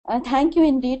Thank you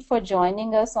indeed for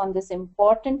joining us on this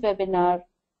important webinar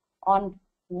on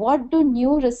what do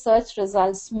new research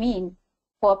results mean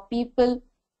for people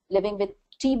living with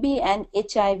TB and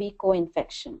HIV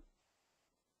co-infection.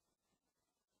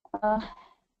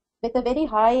 With a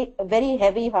very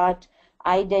heavy heart,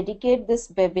 I dedicate this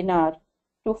webinar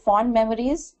to fond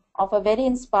memories of a very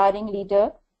inspiring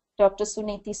leader, Dr.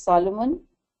 Suniti Solomon,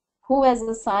 who as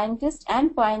a scientist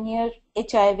and pioneer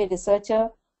HIV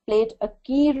researcher played a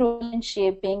key role in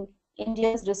shaping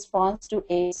India's response to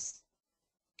AIDS.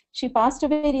 She passed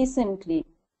away recently,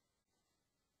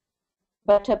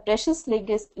 but her precious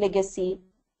legacy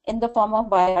in the form of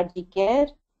biology care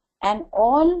and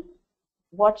all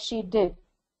what she did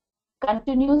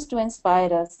continues to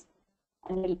inspire us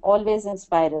and will always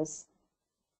inspire us.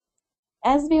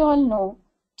 As we all know,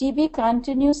 TB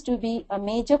continues to be a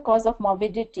major cause of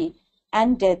morbidity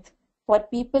and death for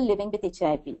people living with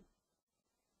HIV.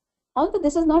 Although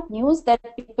this is not news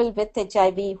that people with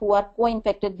HIV who are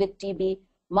co-infected with TB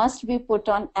must be put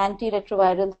on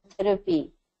antiretroviral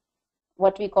therapy,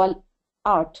 what we call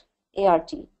ART,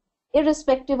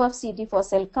 irrespective of CD4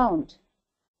 cell count.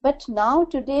 But now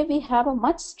today we have a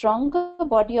much stronger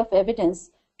body of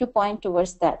evidence to point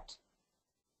towards that.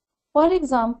 For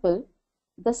example,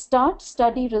 the START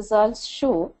study results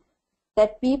show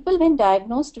that people when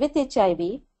diagnosed with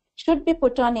HIV should be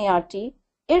put on ART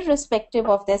irrespective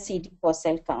of their CD4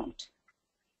 cell count.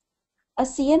 A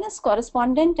CNS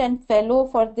correspondent and fellow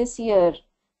for this year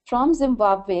from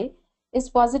Zimbabwe is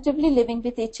positively living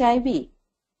with HIV.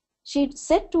 She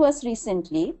said to us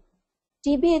recently,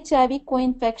 TB-HIV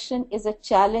co-infection is a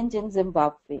challenge in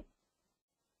Zimbabwe.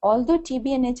 Although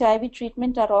TB and HIV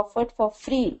treatment are offered for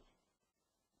free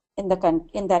in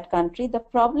that country, the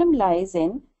problem lies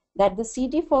in that the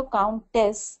CD4 count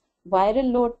tests,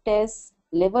 viral load tests,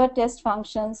 liver test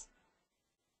functions,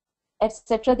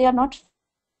 etc., they are not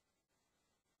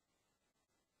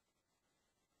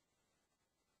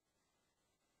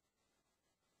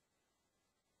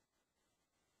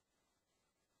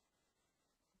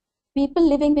people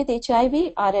living with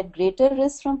HIV are at greater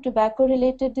risk from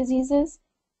tobacco-related diseases,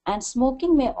 and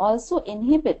smoking may also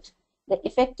inhibit the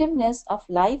effectiveness of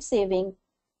life-saving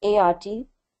ART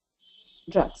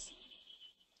drugs.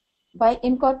 By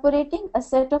incorporating a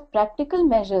set of practical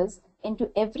measures into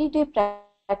everyday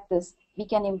practice, we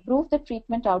can improve the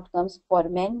treatment outcomes for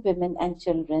men, women, and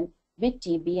children with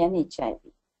TB and HIV.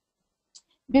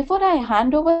 Before I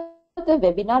hand over the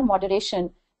webinar moderation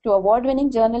to award-winning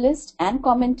journalist and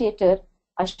commentator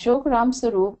Ashok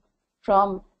Ramsaroop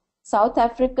from South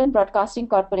African Broadcasting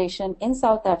Corporation in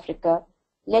South Africa,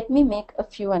 let me make a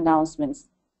few announcements.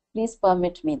 Please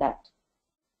permit me that.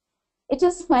 It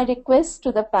is my request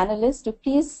to the panelists to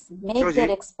please make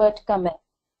their expert comment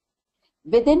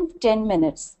within 10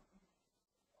 minutes.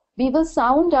 We will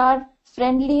sound our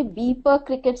friendly beeper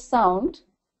cricket sound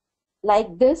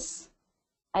like this.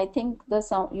 I think the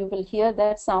sound, you will hear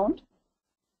that sound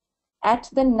at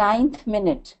the 9th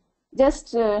minute,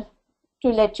 just to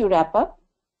let you wrap up.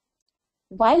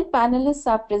 While panelists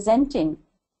are presenting,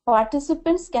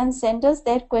 participants can send us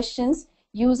their questions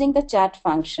using the chat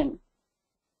function.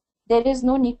 There is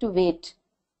no need to wait.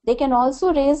 They can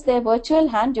also raise their virtual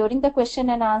hand during the question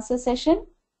and answer session,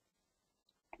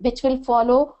 which will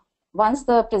follow once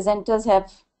the presenters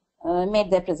have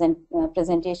made their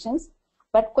presentations.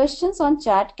 But questions on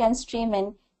chat can stream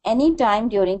in any time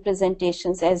during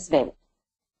presentations as well.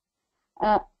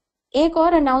 एक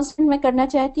और announcement मैं करना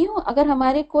चाहती हूँ, अगर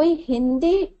हमारे कोई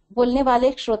हिंदी बोलने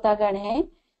वाले श्रोतागण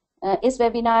हैं इस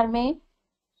वेबिनार में,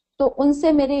 तो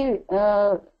उनसे मेरी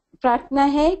प्रार्थना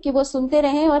है कि वो सुनते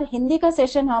रहें और हिंदी का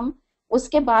सेशन हम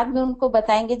उसके बाद में उनको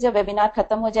बताएंगे जब वेबिनार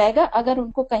खत्म हो जाएगा। अगर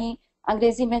उनको कहीं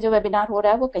अंग्रेजी में जो वेबिनार हो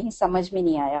रहा है वो कहीं समझ में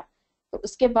नहीं आया, तो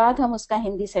उसके बाद हम उसका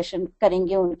हिंदी सेशन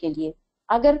करेंगे उनके लिए,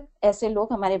 अगर ऐसे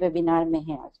लोग हमारे वेबिनार में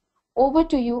हैं आज। Over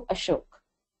to you, Ashok.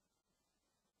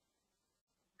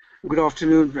 Good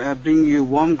afternoon. Bring you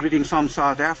warm greetings from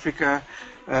South Africa.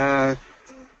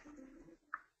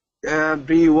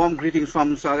 Bring you warm greetings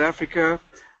from South Africa.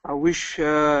 I wish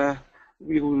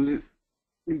we will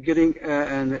be getting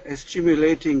a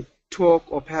stimulating talk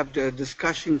or perhaps a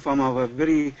discussion from our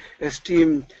very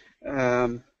esteemed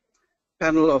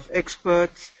panel of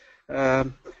experts.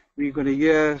 We're going to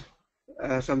hear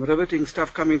some riveting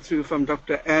stuff coming through from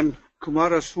Dr. Ann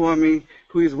Kumaraswamy,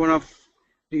 who is one of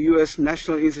the U.S.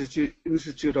 National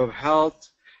Institute of Health,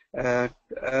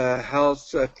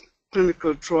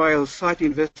 clinical trial site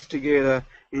investigator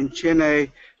in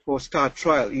Chennai for START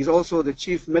trial. He's also the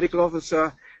Chief Medical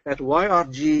Officer at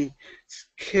YRG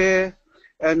Care,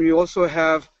 and we also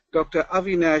have Dr.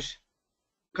 Avinash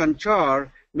Kanchar,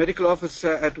 medical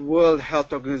officer at World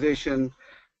Health Organization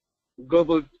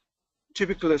Global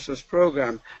Tuberculosis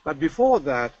Program. But before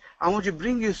that, I want to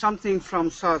bring you something from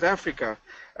South Africa,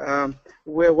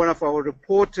 where one of our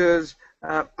reporters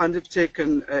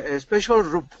undertaken a special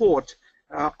report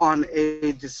on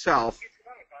AIDS itself.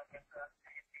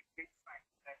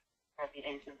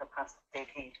 In the past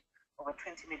decade, over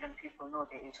 20 million people know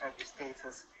their HIV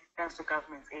status, thanks to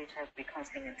government's HIV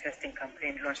counseling and testing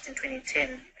campaign launched in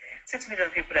 2010. 6 million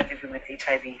people are living with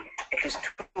HIV. At least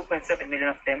 2.7 million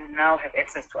of them now have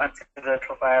access to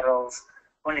antiretrovirals.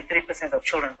 Only 3% of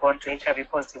children born to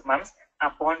HIV-positive moms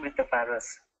are born with the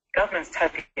virus. Government's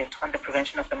target on the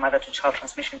prevention of the mother-to-child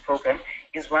transmission program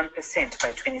is 1%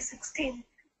 by 2016,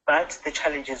 but the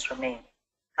challenges remain.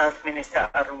 Health Minister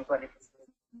Arun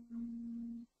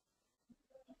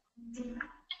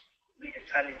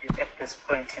challenges at this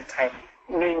point in time.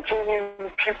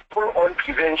 Maintaining people on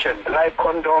prevention, like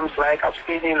condoms, like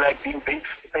abstaining, like being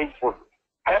faithful,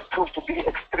 has proved to be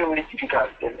extremely difficult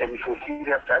and a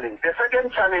serious challenge. The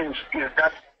second challenge is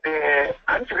that the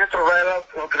antiretroviral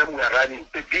program we are running,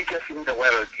 the biggest in the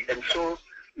world, and so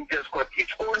it has got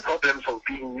its own problems of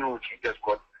being used. It has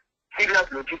got serious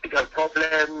logistical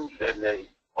problems, and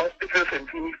hospitals and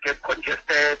clinics get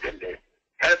congested, and the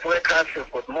health workers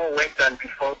have got more work than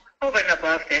before. Over and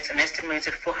above that, an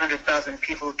estimated 400,000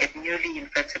 people get newly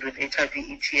infected with HIV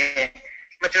each year.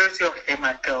 Majority of them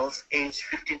are girls aged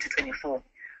 15 to 24.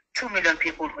 2 million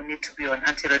people who need to be on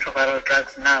antiretroviral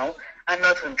drugs now are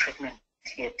not on treatment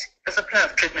yet. The supply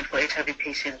of treatment for HIV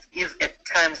patients is at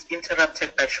times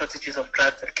interrupted by shortages of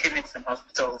drugs at clinics and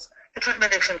hospitals. The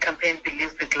Treatment Action Campaign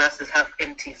believes the glass is half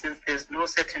empty since there's no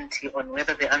certainty on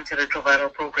whether the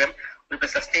antiretroviral program will be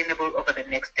sustainable over the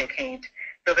next decade.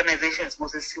 The organization is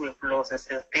Moses Siwe says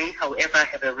they, however,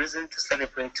 have a reason to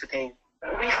celebrate today.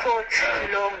 We fought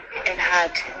long and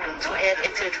hard to have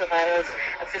antiretrovirals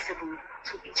accessible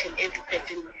to each and every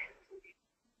person.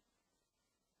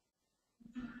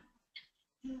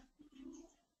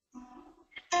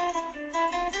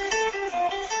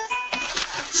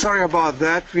 Sorry about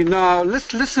that.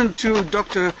 Let's listen to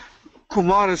Dr.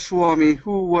 Kumaraswamy,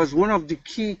 who was one of the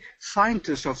key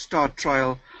scientists of START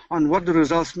trial, on what the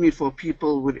results mean for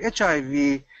people with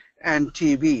HIV and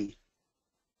TB.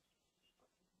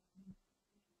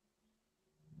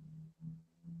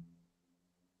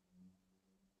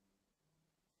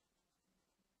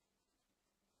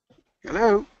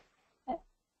 Hello.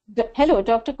 Hello,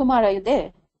 Dr. Kumar, are you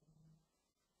there?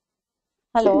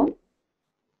 Hello.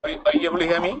 Are you able to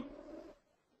hear me?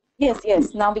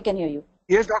 Yes, now we can hear you.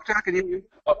 Yes, doctor, I can hear you.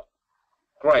 Oh,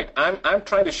 right, I'm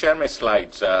trying to share my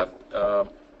slides.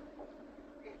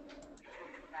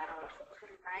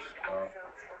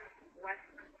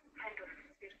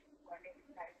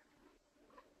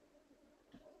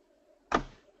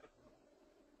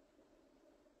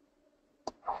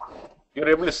 You're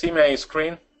able to see my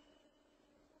screen?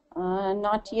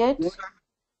 Not yet.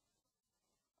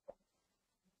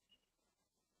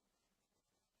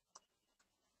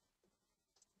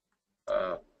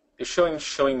 It's showing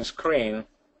screen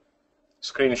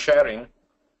sharing.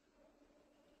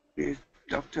 Yes,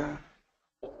 doctor.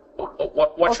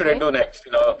 What should I do next?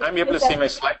 I'm able to see my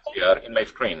slides here in my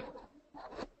screen.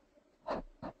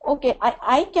 Okay,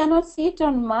 I cannot see it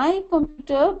on my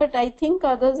computer, but I think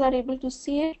others are able to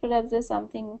see it. Perhaps there's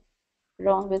something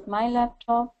wrong with my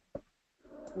laptop.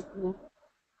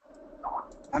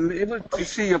 I'm able to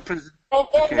see your presentation.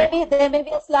 There may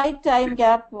be a slight time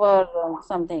gap or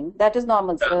something. That is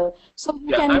normal. So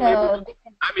you can. I'm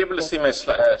able to see my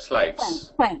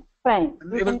slides. Fine.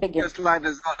 I'm able to see your slide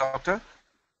as well, doctor.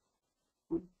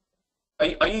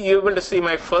 Are you able to see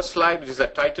my first slide, which is a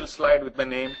title slide with my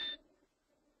name?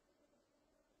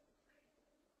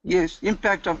 Yes,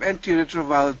 impact of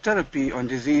antiretroviral therapy on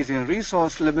disease in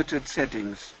resource-limited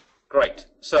settings. Right.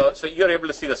 So you're able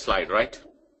to see the slide, right?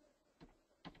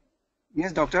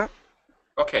 Yes, doctor.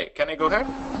 Okay. Can I go ahead?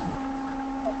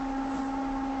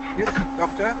 Yes,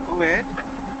 doctor. Go ahead.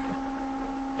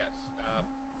 Yes.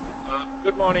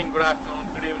 Good morning, good afternoon,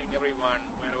 good evening, everyone,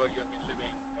 wherever you've been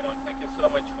living. Thank you so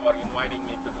much for inviting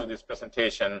me to do this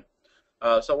presentation.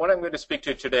 So what I'm going to speak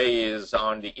to today is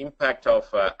on the impact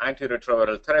of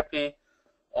antiretroviral therapy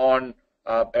on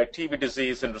TB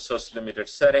disease in resource-limited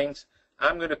settings.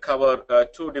 I'm going to cover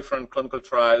two different clinical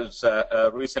trials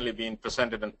recently being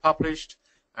presented and published.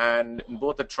 And in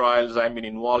both the trials, I've been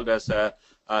involved as an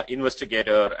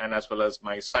investigator, and as well as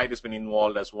my site has been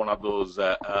involved as one of those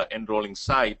enrolling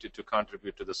sites to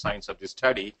contribute to the science of this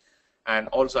study. And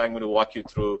also, I'm going to walk you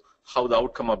through how the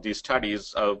outcome of these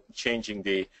studies are changing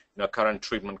the current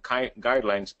treatment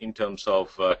guidelines in terms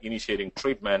of initiating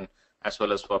treatment as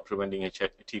well as for preventing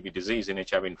TB disease in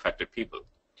HIV-infected people.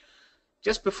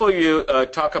 Just before you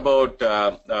talk about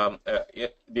the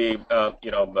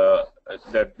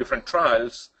different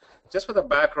trials, just for the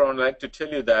background, I'd like to tell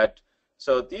you that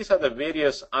so these are the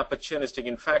various opportunistic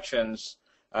infections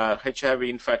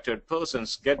HIV-infected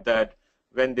persons get that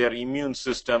when their immune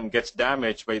system gets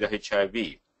damaged by the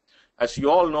HIV. As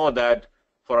you all know that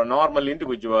for a normal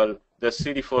individual, the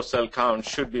CD4 cell count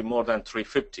should be more than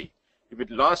 350. If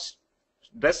it lost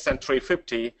less than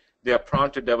 350, they are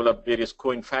prone to develop various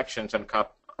co-infections and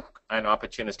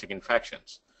opportunistic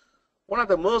infections. One of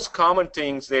the most common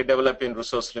things they develop in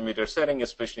resource-limited setting,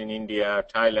 especially in India,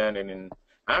 Thailand, and in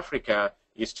Africa,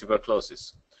 is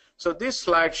tuberculosis. So this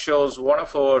slide shows one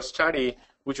of our study,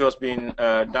 which was being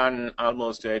done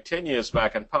almost 10 years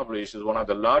back and published. Is one of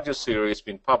the largest series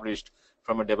being published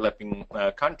from a developing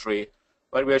country,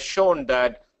 where we have shown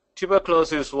that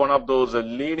tuberculosis is one of those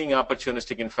leading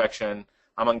opportunistic infection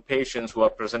among patients who are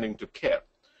presenting to care.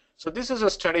 So this is a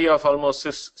study of almost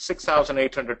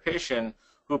 6,800 patients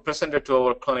who presented to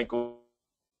our clinic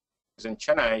in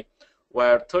Chennai,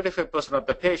 where 35% of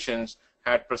the patients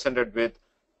had presented with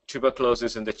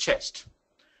tuberculosis in the chest.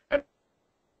 And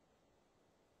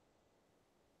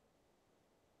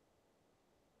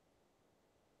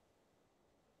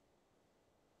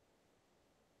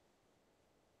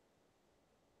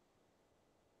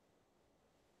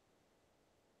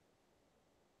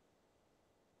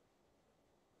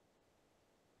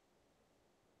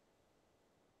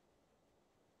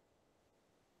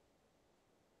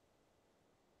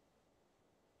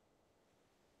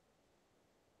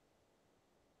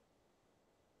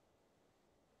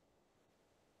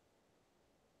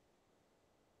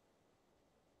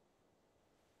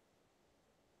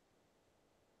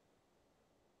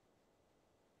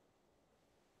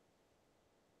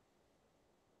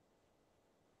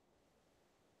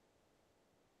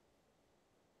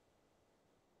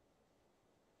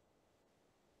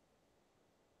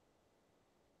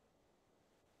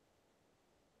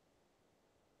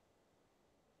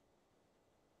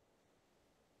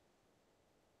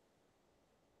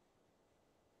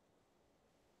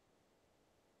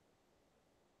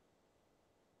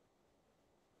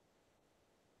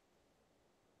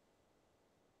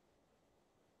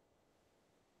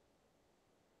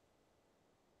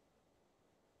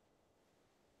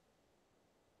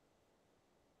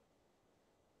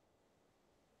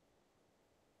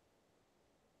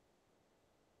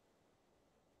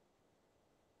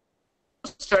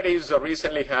studies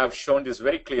recently have shown this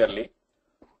very clearly.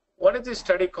 One is the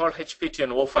study called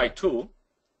HPTN-052,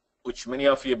 which many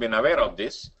of you have been aware of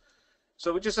this.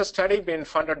 So which is a study being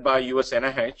funded by US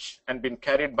NIH and been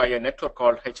carried by a network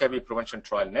called HIV Prevention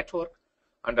Trial Network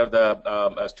under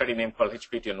the study name called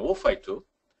HPTN-052.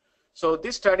 So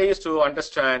this study is to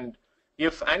understand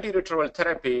if antiretroviral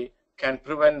therapy can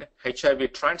prevent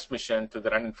HIV transmission to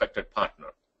the uninfected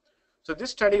partner. So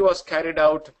this study was carried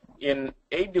out in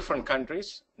 8 different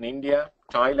countries, in India,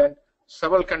 Thailand,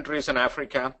 several countries in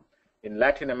Africa, in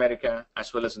Latin America,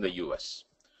 as well as in the US.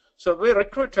 So we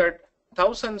recruited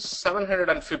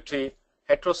 1,750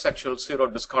 heterosexual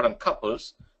serodiscordant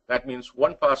couples. That means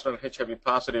one person is HIV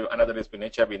positive, another has been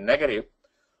HIV negative,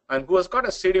 and who has got a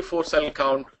CD4 cell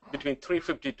count between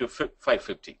 350 to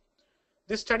 550.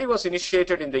 This study was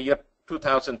initiated in the year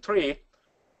 2003,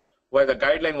 where the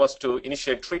guideline was to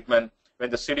initiate treatment when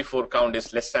the CD4 count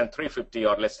is less than 350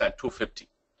 or less than 250.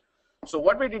 So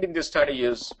what we did in this study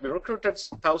is we recruited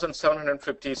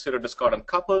 1,750 serodiscordant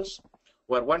couples,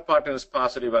 where one partner is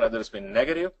positive, another has been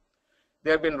negative.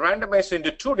 They have been randomized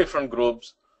into 2 different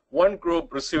groups. One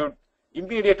group received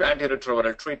immediate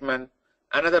antiretroviral treatment.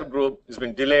 Another group has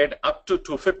been delayed up to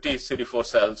 250 CD4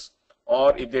 cells,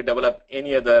 or if they develop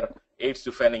any other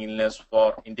AIDS-defining illness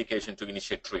for indication to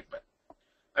initiate treatment.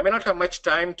 I may not have much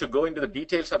time to go into the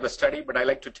details of the study, but I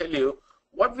like to tell you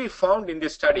what we found in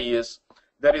this study is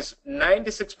there is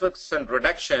 96%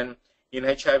 reduction in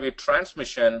HIV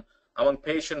transmission among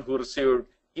patients who received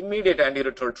immediate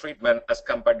antiretroviral treatment as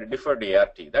compared to deferred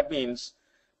ART. That means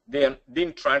they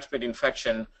didn't transmit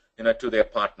infection to their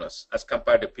partners as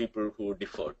compared to people who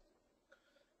deferred.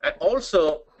 And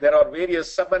also, there are various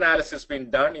sub-analyses being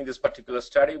done in this particular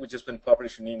study, which has been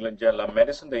published in England Journal of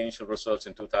Medicine, the initial results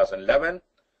in 2011.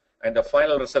 And the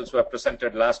final results were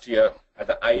presented last year at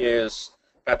the IAS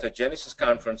Pathogenesis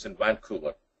Conference in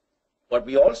Vancouver. What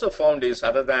we also found is,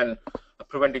 other than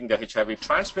preventing the HIV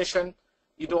transmission,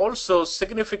 it also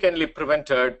significantly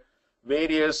prevented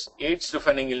various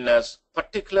AIDS-defining illness,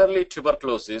 particularly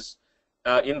tuberculosis,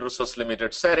 in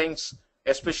resource-limited settings,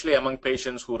 especially among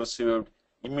patients who received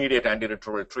immediate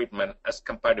antiretroviral treatment as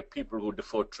compared to people who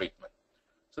deferred treatment.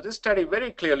 So this study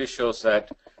very clearly shows that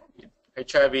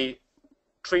HIV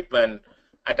treatment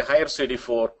at a higher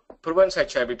CD4 prevents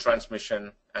HIV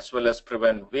transmission as well as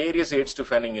prevent various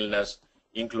AIDS-defining illness,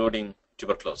 including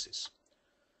tuberculosis.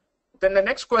 Then the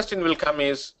next question will come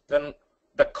is then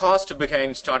the cost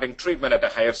behind starting treatment at a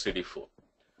higher CD4.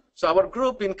 So our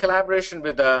group, in collaboration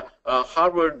with the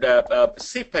Harvard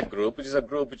CPEC group, which is a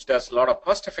group which does a lot of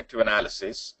cost-effective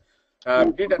analysis,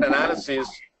 did an analysis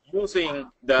using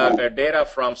the data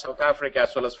from South Africa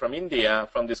as well as from India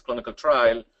from this clinical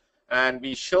trial, and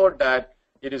we showed that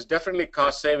it is definitely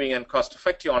cost-saving and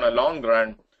cost-effective on a long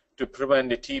run to prevent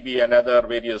the TB and other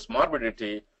various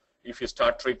morbidity if you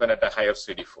start treatment at a higher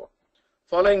CD4.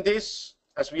 Following this,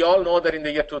 as we all know that in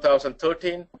the year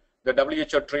 2013, the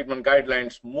WHO treatment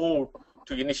guidelines moved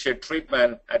to initiate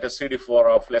treatment at a CD4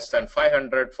 of less than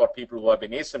 500 for people who have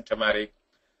been asymptomatic,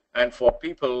 and for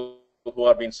people who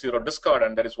have been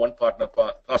serodiscordant, that is one partner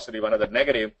positive, another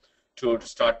negative, to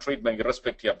start treatment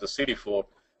irrespective of the CD4,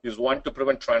 is one to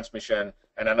prevent transmission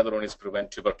and another one is prevent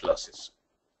tuberculosis.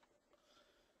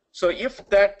 So if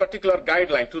that particular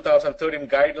guideline, 2013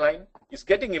 guideline, is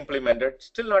getting implemented,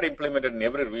 still not implemented in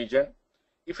every region,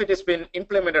 if it has been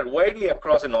implemented widely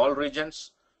across in all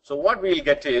regions, so what we'll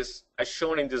get is, as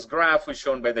shown in this graph, which is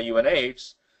shown by the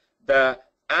UNAIDS, the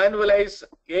annualized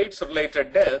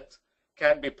AIDS-related death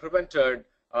can be prevented.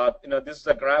 This is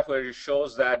a graph where it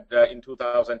shows that in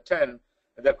 2010,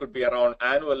 there could be around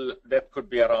annual death could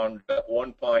be around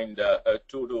 1.2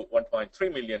 to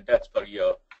 1.3 million deaths per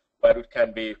year, but it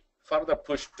can be further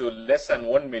pushed to less than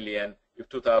 1 million if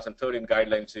 2013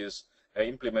 guidelines is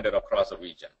implemented across the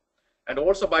region. And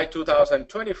also by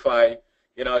 2025,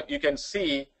 you can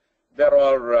see there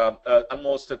are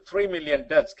almost 3 million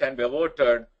deaths can be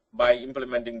averted by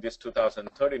implementing this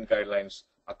 2013 guidelines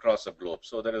across the globe.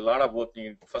 So there is a lot of work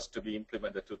needed first to be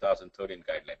implemented 2013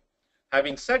 guideline.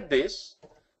 Having said this,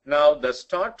 now the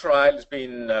START trial has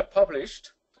been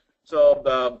published.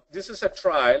 So this is a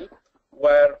trial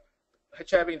where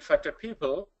HIV-infected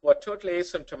people who are totally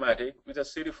asymptomatic with a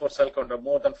CD4 cell count of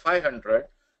more than 500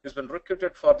 has been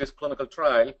recruited for this clinical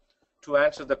trial to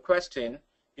answer the question,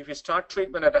 if you start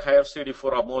treatment at a higher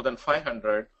CD4 of more than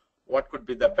 500, what could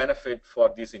be the benefit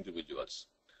for these individuals?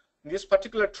 In this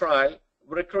particular trial,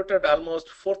 we recruited almost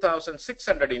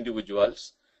 4,600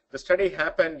 individuals. The study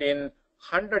happened in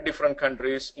 100 different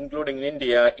countries, including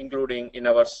India, including in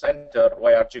our center,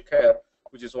 YRG Care,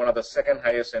 which is one of the second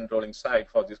highest enrolling site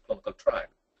for this clinical trial.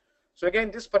 So again,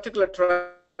 this particular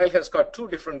trial has got two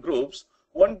different groups.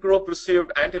 One group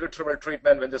received antiretroviral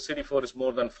treatment when the CD4 is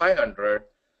more than 500,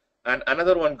 and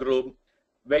another one group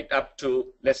wait up to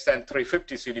less than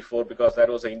 350 CD4 because that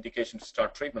was an indication to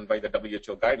start treatment by the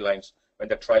WHO guidelines when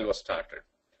the trial was started.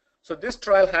 So this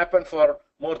trial happened for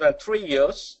more than 3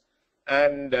 years,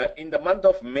 and in the month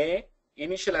of May,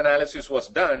 initial analysis was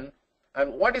done,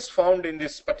 and what is found in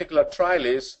this particular trial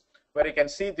is where you can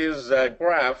see this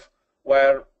graph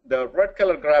where the red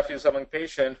color graph is among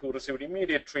patients who received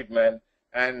immediate treatment,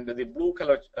 and the blue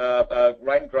color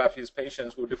line graph is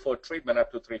patients who deferred treatment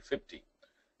up to 350.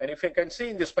 And if you can see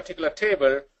in this particular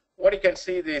table, what you can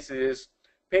see this is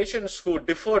patients who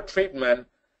deferred treatment,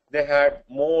 they had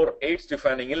more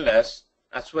AIDS-defining illness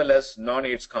as well as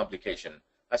non-AIDS complication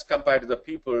as compared to the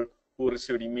people who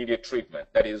received immediate treatment.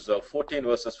 That is 14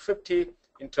 versus 50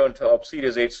 in terms of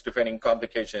serious AIDS-defining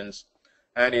complications.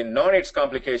 And in non-AIDS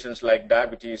complications like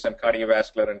diabetes and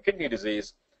cardiovascular and kidney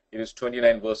disease, it is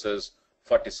 29 versus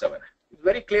 47. It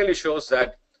very clearly shows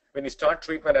that when you start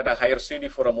treatment at a higher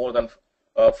CD4 of more than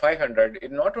 500,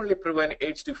 it not only prevents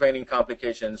AIDS-defining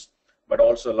complications, but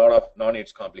also a lot of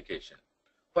non-AIDS complications.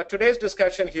 For today's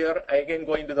discussion here, I again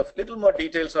go into the little more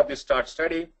details of the START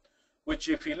study, which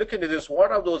if you look into this,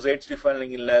 what are those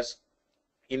AIDS-defining illness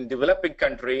in developing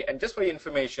country? And just for your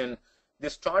information,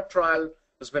 this START trial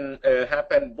has been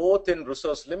happened both in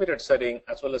resource-limited setting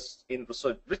as well as in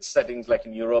resource-rich settings like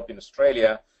in Europe, in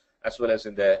Australia, as well as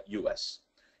in the US.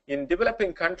 In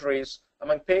developing countries,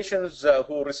 among patients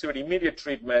who received immediate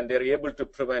treatment, they are able to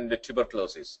prevent the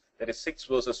tuberculosis. That is 6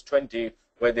 versus 20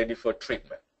 where they deferred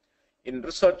treatment. In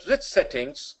research-rich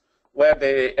settings where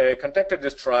they conducted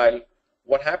this trial,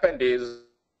 what happened is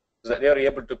that they are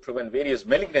able to prevent various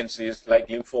malignancies like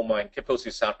lymphoma and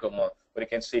Kaposi sarcoma, where you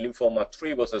can see lymphoma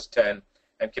 3 versus 10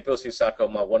 and Kaposi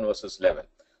sarcoma 1 versus 11.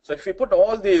 So if you put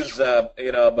all these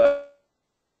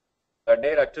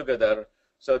data together,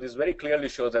 so this very clearly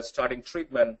shows that starting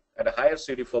treatment at a higher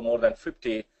CD4 more than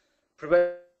 50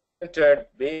 prevented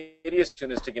various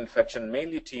tunistic infection,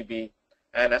 mainly TB,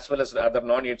 and as well as other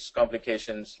non-AIDS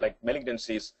complications like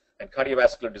malignancies and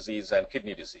cardiovascular disease and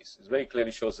kidney disease. It very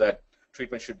clearly shows that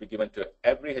treatment should be given to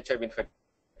every HIV infected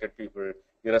infected people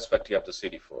irrespective of the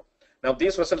CD4. Now,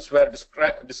 these results were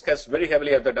discussed very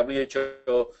heavily at the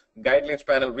WHO guidelines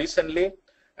panel recently,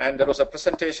 and there was a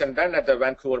presentation done at the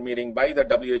Vancouver meeting by the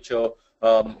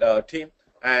WHO team,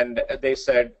 and they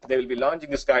said they will be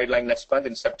launching this guideline next month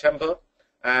in September,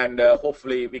 and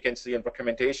hopefully we can see in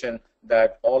documentation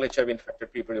that all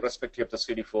HIV-infected people, irrespective of the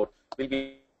CD4, will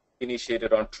be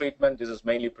initiated on treatment. This is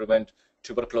mainly prevent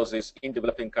tuberculosis in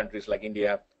developing countries like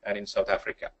India and in South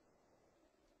Africa.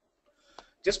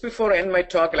 Just before I end my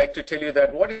talk, I'd like to tell you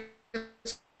that what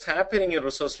is happening in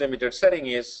resource-limited setting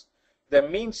is the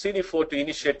mean CD4 to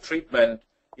initiate treatment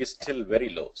is still very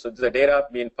low. So the data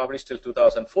being published till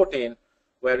 2014,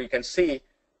 where you can see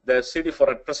the CD4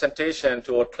 representation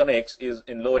to our clinics is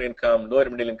in lower income, lower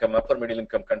middle income, upper middle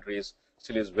income countries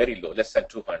still is very low, less than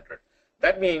 200.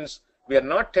 That means we are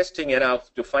not testing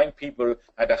enough to find people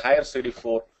at a higher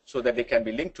CD4 so that they can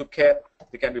be linked to care,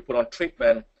 they can be put on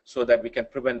treatment, so that we can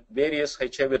prevent various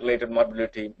HIV-related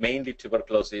morbidity, mainly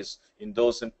tuberculosis, in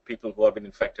those people who have been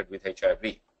infected with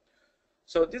HIV.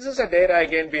 So this is a data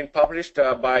again being published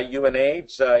by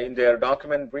UNAIDS in their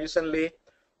document recently,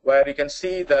 where you can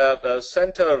see the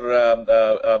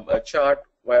center chart,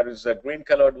 where is a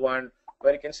green-colored one,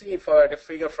 where you can see for a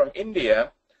figure from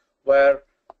India, where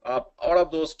out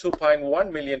of those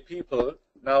 2.1 million people,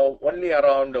 now only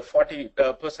around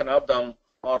 40% of them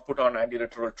are put on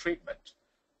antiretroviral treatment.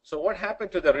 So what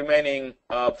happened to the remaining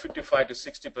 55 to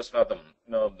 60% of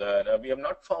them? We have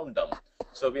not found them.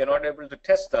 So we are not able to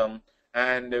test them,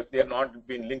 and they are not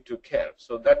being linked to care.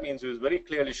 So that means it very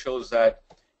clearly shows that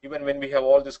even when we have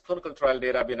all this clinical trial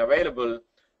data being available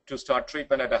to start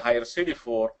treatment at a higher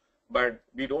CD4, but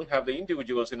we don't have the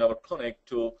individuals in our clinic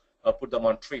to put them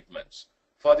on treatments.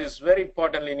 For this, very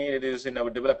importantly needed is in our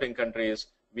developing countries,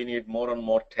 we need more and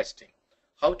more testing.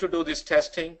 How to do this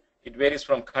testing? It varies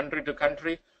from country to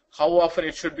country. How often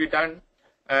it should be done,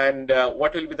 and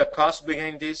what will be the cost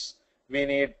behind this? We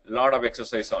need a lot of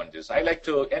exercise on this. I like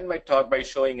to end my talk by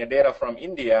showing a data from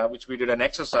India, which we did an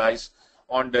exercise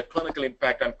on the clinical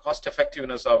impact and cost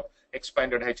effectiveness of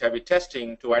expanded HIV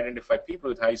testing to identify people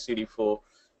with high CD4.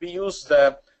 We used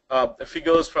the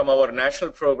figures from our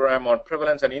national program on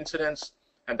prevalence and incidence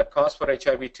and the cost for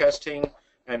HIV testing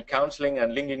and counseling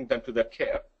and linking them to the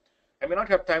care. I may not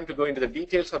have time to go into the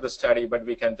details of the study, but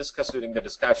we can discuss during the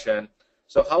discussion.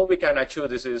 So how we can achieve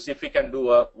this is if we can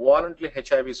do a voluntary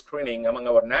HIV screening among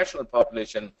our national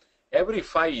population every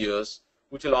 5 years,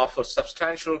 which will offer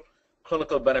substantial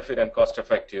clinical benefit and cost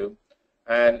effective.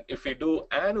 And if we do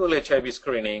annual HIV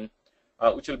screening,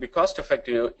 which will be cost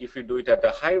effective if we do it at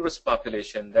the high risk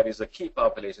population, that is the key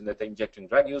population, that the injecting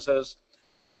drug users,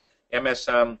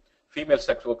 MSM, female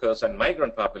sex workers, and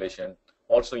migrant population,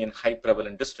 also in high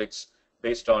prevalent districts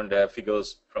based on the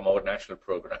figures from our national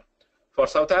program. For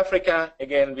South Africa,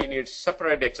 again, we need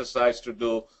separate exercise to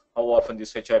do how often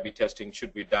this HIV testing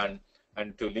should be done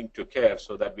and to link to care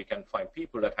so that we can find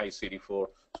people at high CD4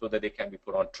 so that they can be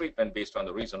put on treatment based on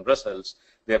the recent results.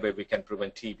 Thereby we can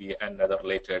prevent TB and other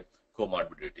related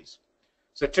comorbidities.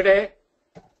 So today,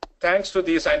 thanks to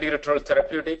these antiretroviral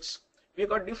therapeutics, we've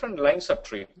got different lines of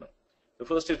treatment. The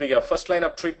first is we have first line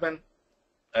of treatment,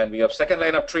 and we have second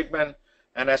line of treatment,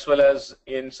 and as well as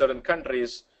in certain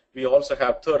countries, we also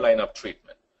have third line of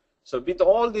treatment. So with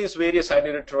all these various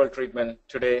antiretroviral treatment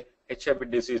today, HIV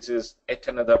disease is yet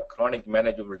another chronic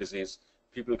manageable disease.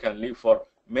 People can live for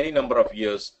many number of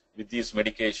years with these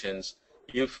medications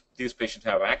if these patients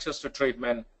have access to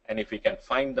treatment, and if we can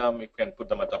find them, we can put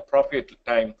them at the appropriate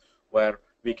time where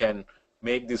we can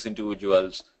make these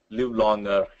individuals live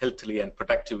longer, healthily and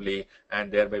productively, and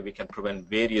thereby we can prevent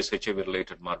various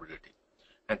HIV-related morbidity.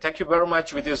 And thank you very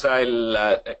much. With this, I'll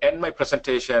end my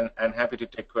presentation and happy to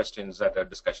take questions at our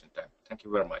discussion time. Thank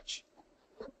you very much.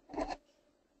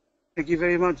 Thank you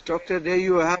very much, Doctor. There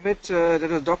you have it. That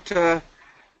is Dr.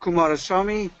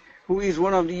 Kumarasamy, who is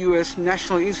one of the U.S.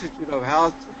 National Institute of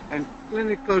Health and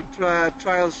clinical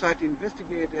trial site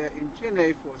investigator in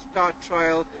Chennai for START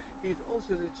trial. He is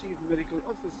also the Chief Medical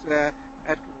Officer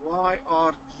at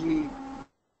YRG.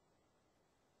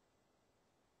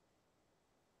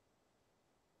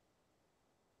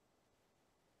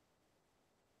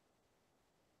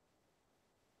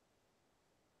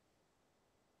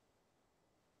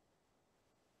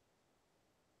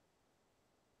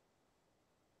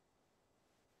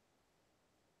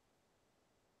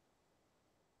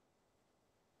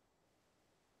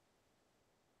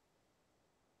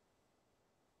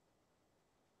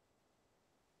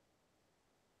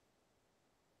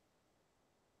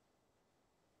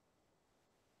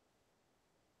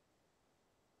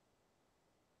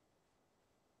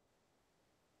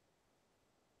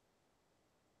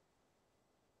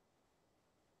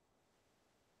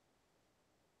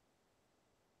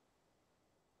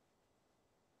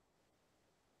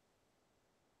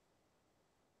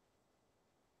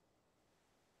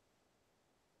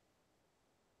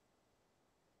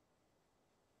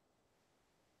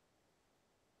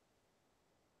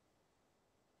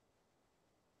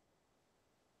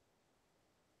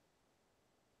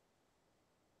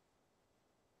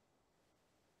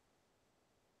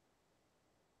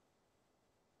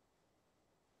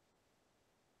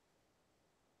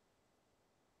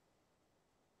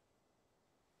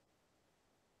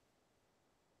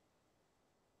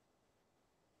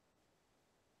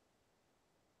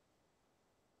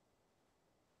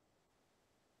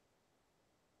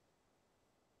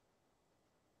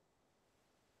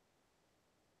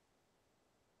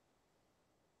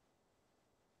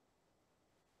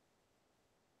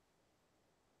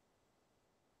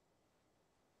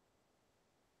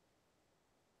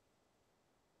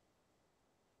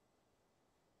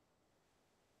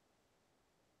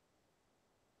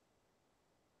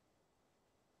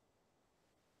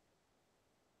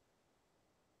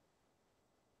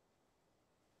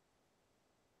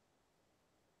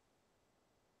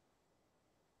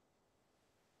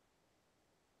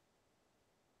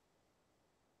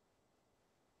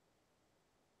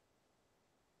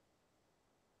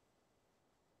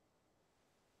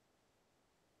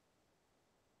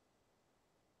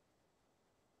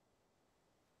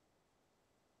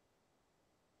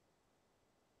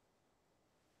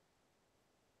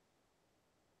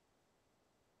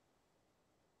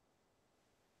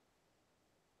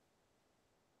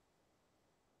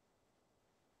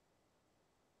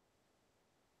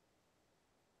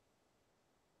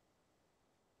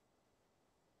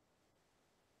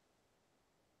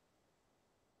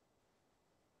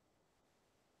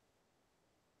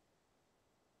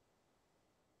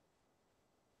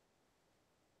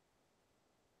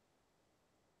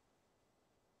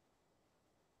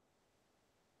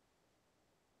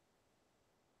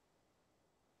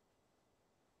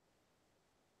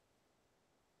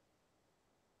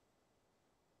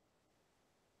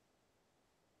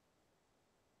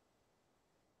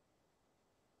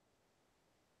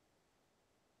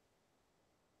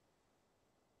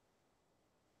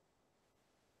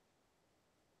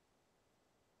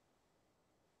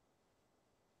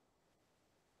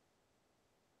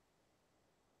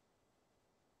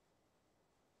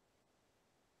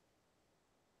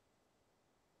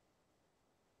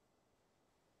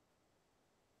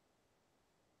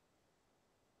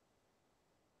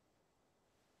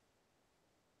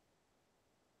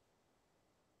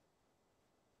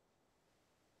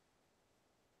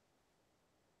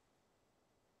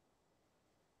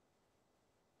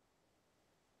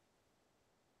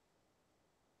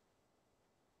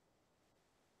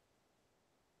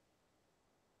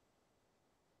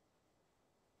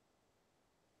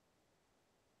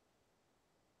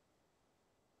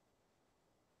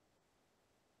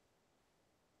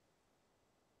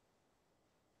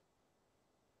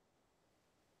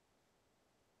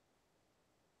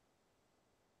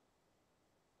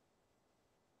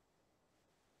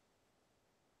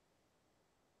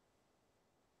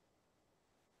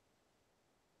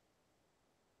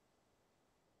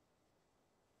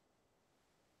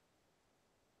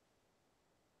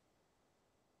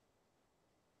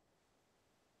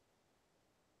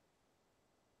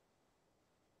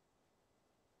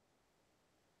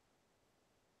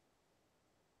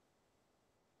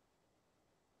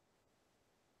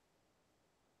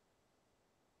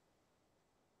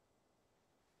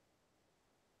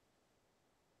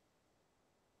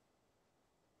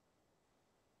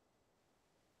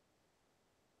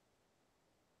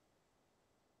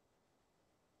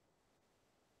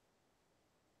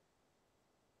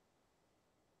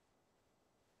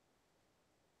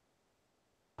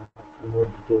 more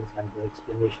details and the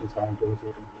explanations on those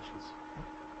recommendations.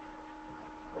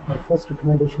 The first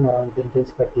recommendation on the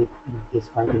intensify in case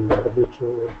finding,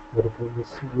 WHO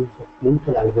recommends use of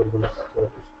clinical algorithms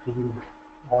to screen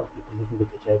all people living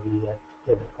with HIV at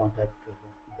every contact with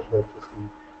the health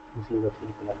system using a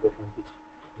clinical algorithm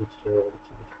which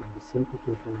could be simple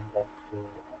to implement at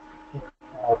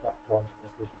all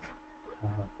facilities.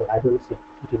 For adults, it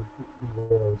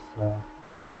involves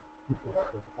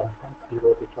inputs of contact,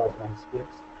 fever, plasma, and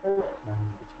spirits,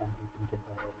 which can be implemented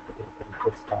by a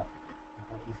head start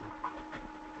easily.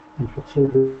 And for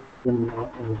children,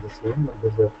 the same.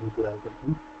 There's a clinical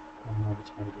algorithm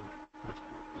which can be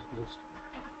used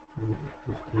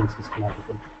to screen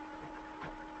systematically.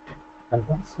 And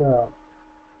once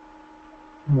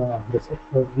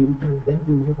we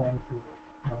move on to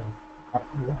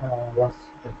once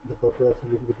the population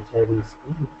living with HIV is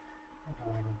screened,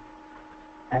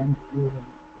 and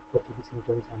for TB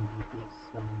symptoms and BPs,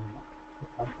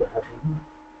 found to have any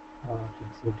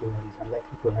TB symptoms is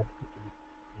unlikely to have TB.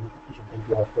 You should then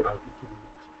be offered IPTB,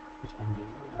 which can be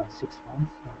 6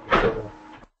 months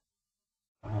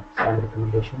standard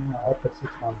recommendation, or for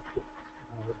 6 months,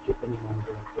 depending on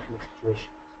the particular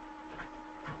situation.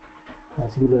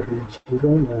 Similarly, in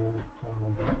children,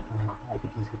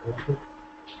 IPT is recommended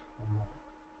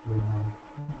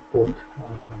both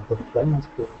 12 months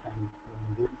of age and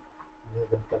less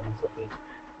than 12 months of age,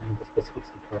 and the specifics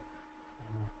of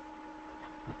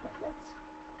guidelines.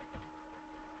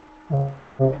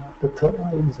 The third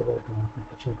one is about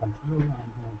infection control,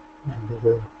 and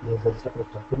there's a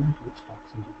separate document which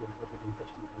talks in detail about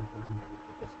infection control and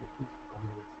the facilities,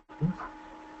 settings,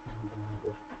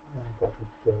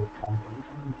 and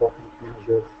important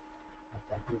measures of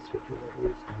administrative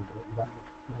levels and one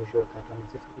measure that are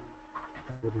necessary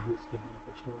to reduce TB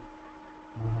infection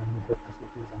in health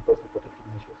facilities and personal protective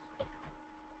measures.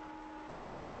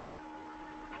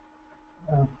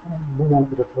 Move on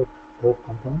to the third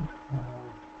component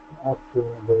of the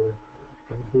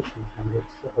recommendation, and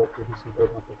it's about reducing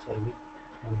burden of HIV,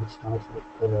 which starts with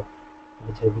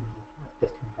HIV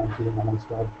testing campaign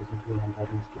amongst all physical and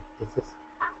diagnostic cases,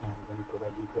 and then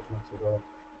providing deferring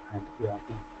and ART.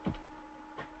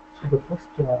 So the first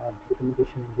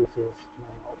recommendation in this is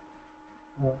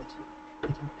HIV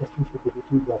testing should be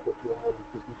routine to offer to all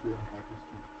physical and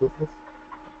diagnostic cases,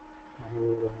 and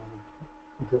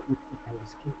it can be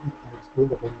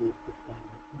scaled up only if it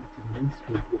means to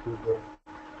including the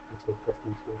HIV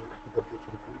testing. So the WHO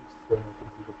recommends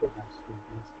the programs to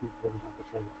mainstream provision of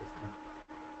HIV testing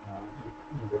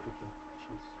in the routine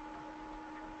conditions.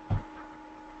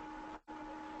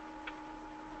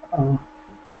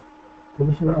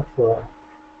 Provision of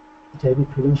HIV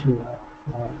prevention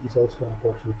is also an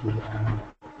opportunity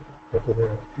for the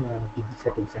TB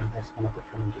settings, and that's one of the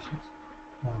recommendations.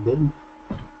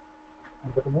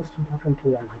 But the most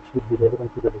importantly, and which will be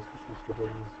relevant to the discussions today,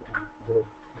 is the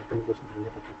recommendations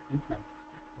related to treatment.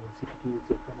 CPT is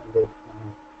recommended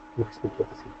with respect to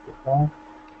the CPT form.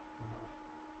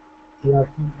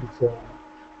 ART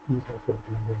is also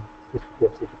recommended with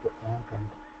respect to CPT form, and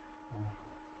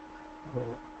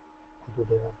although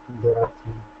there are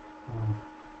some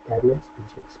caveats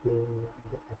which explain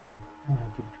the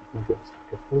treatment of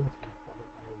restricted forms and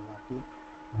followed by ART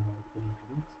within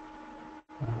 2 weeks.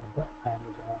 And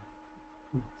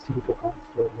CD4 counts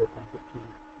less than 50,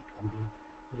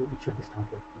 it should be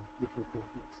started within 2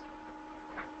 weeks.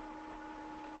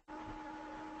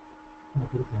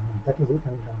 That is it,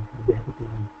 and we'll be happy to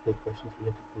take questions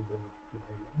related to the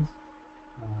guidelines.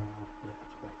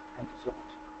 Thank you so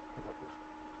much for that question.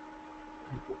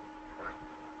 Thank you.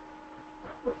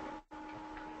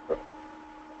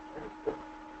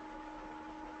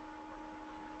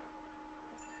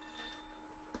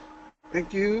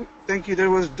 Thank you. Thank you. There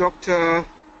was Dr.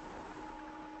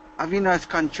 Avinash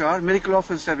Kanchar, Medical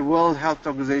Officer at World Health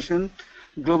Organization,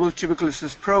 Global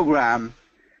Tuberculosis Program.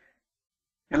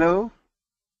 Hello?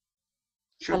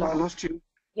 Shobha, Hello. I lost you.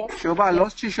 Yes. Shobha, I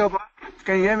lost you, Shobha.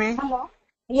 Can you hear me? Hello.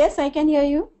 Yes, I can hear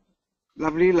you.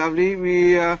 Lovely, lovely.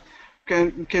 We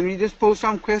can we just pose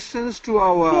some questions to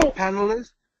our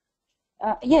panelists?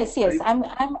 Yes.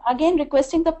 I'm again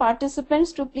requesting the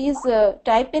participants to please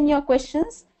type in your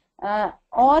questions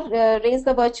or raise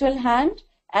the virtual hand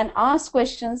and ask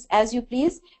questions as you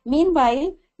please.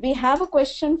 Meanwhile, we have a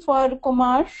question for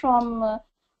Kumar from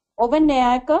Owen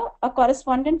Nayaka, a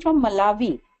correspondent from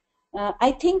Malawi.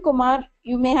 I think, Kumar,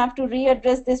 you may have to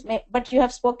readdress this, but you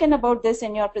have spoken about this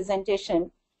in your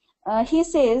presentation. He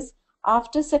says,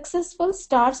 after successful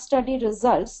STAR study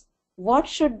results, what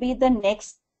should be the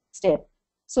next step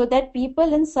so that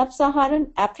people in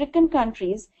sub-Saharan African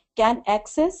countries can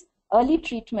access early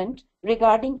treatment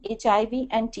regarding HIV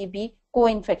and TB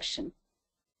co-infection?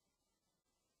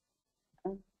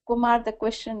 Kumar, the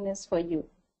question is for you.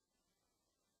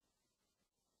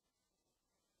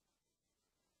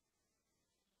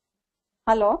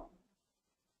 Hello?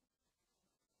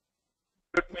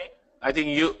 Mute me. I think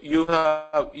you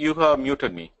have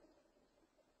muted me.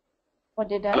 What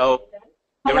did I? Hello?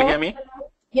 Hello? Able to hear me?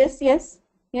 Yes, yes,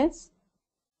 yes.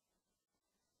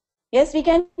 Yes, we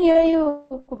can hear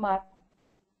you, Kumar.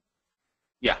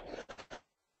 Yeah.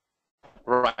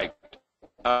 Right.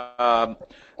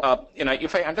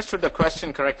 If I understood the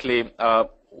question correctly,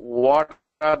 what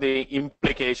are the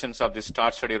implications of the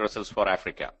START study results for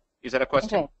Africa? Is that a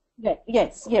question? Right.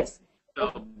 Yes, yes. So,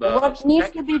 what needs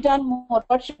to be done more?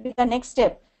 What should be the next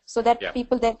step so that Yeah.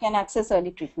 people there can access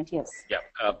early treatment? Yes.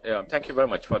 Yeah. Thank you very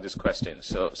much for this question.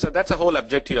 So that's the whole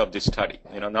objective of this study.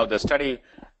 Now the study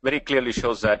very clearly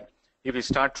shows that if we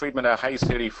start treatment at a high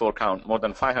CD4 count, more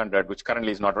than 500, which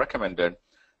currently is not recommended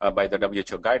by the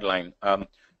WHO guideline,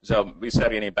 so we see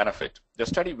any benefit. The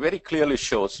study very clearly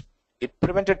shows it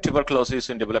prevented tuberculosis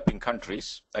in developing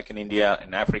countries, like in India,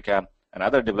 in Africa, and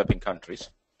other developing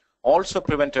countries. Also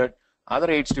prevented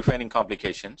other AIDS-defining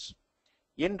complications.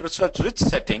 In research-rich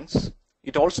settings,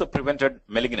 it also prevented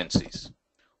malignancies.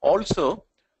 Also,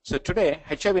 so today,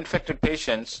 HIV-infected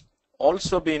patients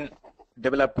also been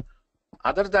developed,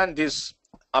 other than these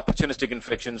opportunistic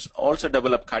infections, also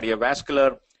develop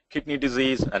cardiovascular, kidney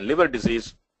disease, and liver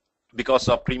disease because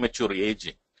of premature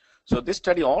aging. So this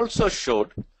study also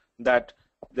showed that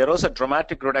there was a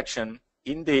dramatic reduction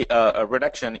in the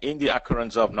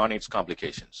occurrence of non-AIDS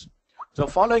complications. So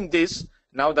following this,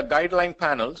 now the guideline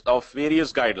panels of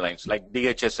various guidelines like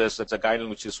DHSS, that's a guideline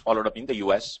which is followed up in the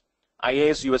US,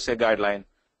 IAS USA guideline,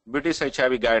 British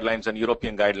HIV guidelines, and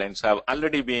European guidelines have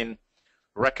already been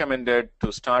recommended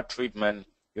to start treatment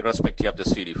irrespective of the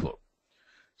CD4.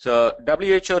 So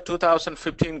WHO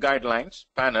 2015 guidelines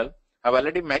panel have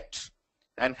already met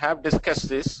and have discussed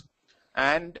this,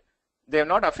 and they have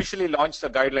not officially launched the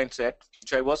guidelines yet,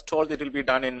 which I was told it will be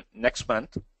done in next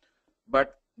month.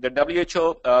 But the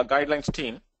WHO guidelines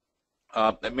team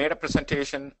made a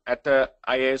presentation at the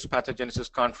IAS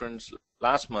Pathogenesis Conference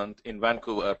last month in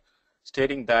Vancouver,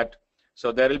 stating that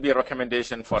so there will be a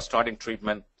recommendation for starting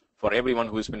treatment for everyone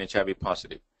who has been HIV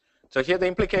positive. So here the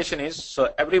implication is,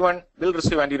 so everyone will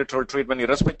receive antiretroviral treatment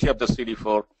irrespective of the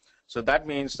CD4. So that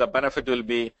means the benefit will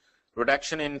be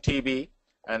reduction in TB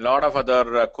and a lot of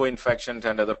other co-infections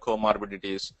and other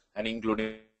comorbidities, and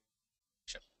including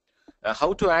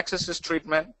how to access this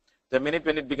treatment. The minute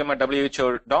when it become a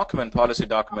WHO document, policy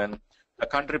document, the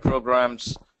country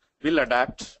programs will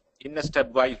adapt in a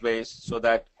stepwise ways so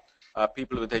that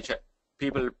people with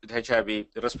HIV,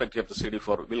 irrespective of the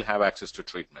CD4, will have access to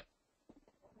treatment.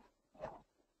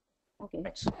 Okay.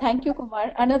 Thanks. Thank you,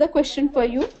 Kumar. Another question for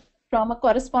you from a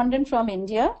correspondent from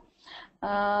India.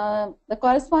 The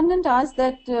correspondent asked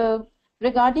that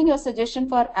regarding your suggestion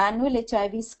for annual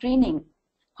HIV screening,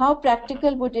 how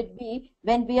practical would it be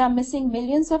when we are missing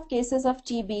millions of cases of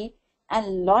TB and a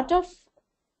lot of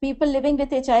people living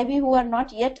with HIV who are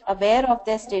not yet aware of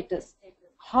their status?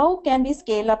 How can we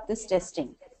scale up this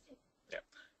testing?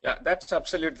 Yeah, that's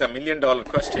absolutely the million-dollar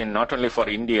question, not only for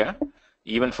India,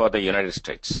 even for the United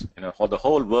States. For the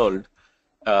whole world,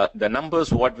 the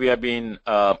numbers what we have been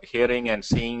hearing and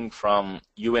seeing from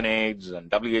UNAIDS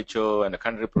and WHO and the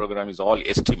country program is all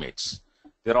estimates.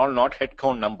 They're all not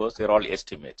headcount numbers, they're all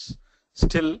estimates.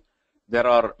 Still, there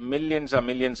are millions and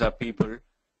millions of people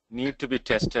need to be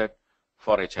tested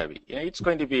for HIV. It's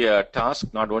going to be a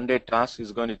task, not one day task.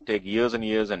 It's going to take years and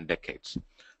years and decades.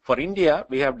 For India,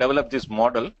 we have developed this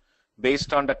model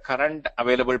based on the current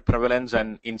available prevalence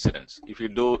and incidence. If you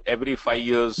do every 5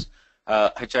 years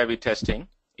HIV testing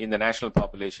in the national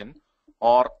population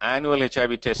or annual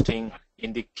HIV testing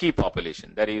in the key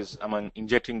population, that is among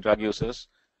injecting drug users,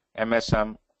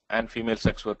 MSM, and female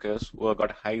sex workers who have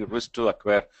got high risk to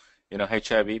acquire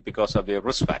HIV because of their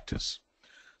risk factors.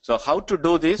 So how to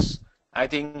do this? I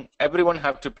think everyone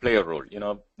have to play a role.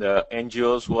 The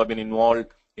NGOs who have been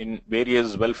involved in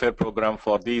various welfare programs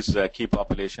for these key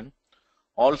population,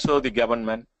 also the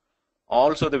government,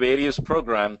 also the various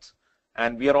programs,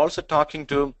 and we are also talking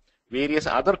to various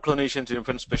other clinicians in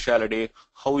different specialty,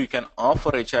 how you can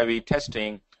offer HIV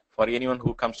testing for anyone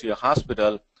who comes to your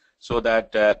hospital, so that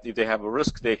if they have a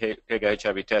risk, they take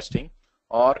HIV testing,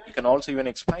 or you can also even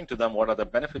explain to them what are the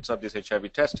benefits of this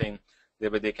HIV testing,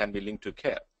 thereby they can be linked to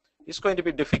care. It's going to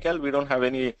be difficult. We don't have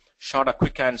any short or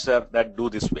quick answer that do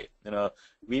this way.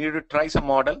 We need to try some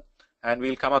model, and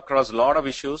we'll come across a lot of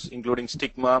issues, including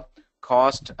stigma,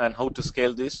 cost, and how to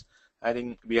scale this. I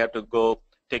think we have to go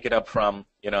take it up from,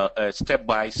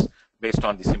 stepwise based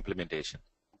on this implementation.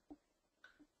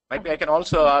 Maybe I can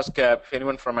also ask if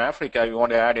anyone from Africa, you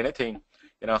want to add anything,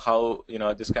 how,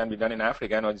 this can be done in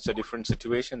Africa. I know it's a different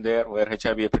situation there where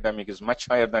HIV epidemic is much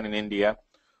higher than in India,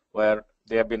 where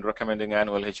they have been recommending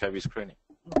annual HIV screening.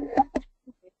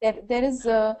 There is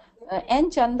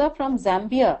N. Chanda from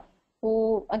Zambia,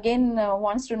 who again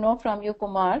wants to know from you,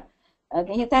 Kumar.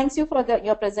 He thanks you for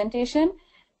your presentation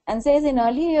and says in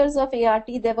early years of ART,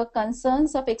 there were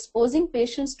concerns of exposing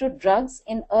patients to drugs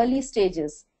in early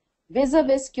stages,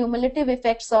 vis-a-vis cumulative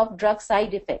effects of drug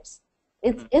side effects.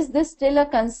 Is this still a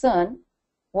concern?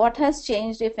 What has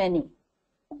changed, if any?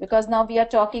 Because now we are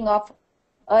talking of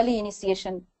early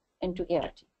initiation into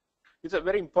ART. It's a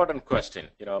very important question.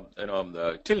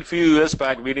 Till few years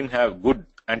back, we didn't have good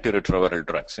antiretroviral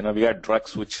drugs. We had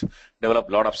drugs which developed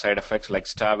a lot of side effects like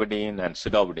stavudine and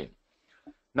sidovudine.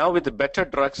 Now with the better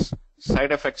drugs,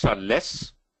 side effects are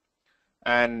less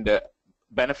and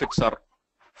benefits are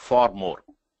far more.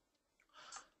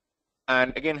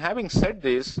 And again, having said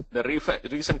this, the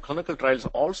recent clinical trials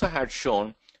also had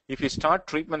shown if you start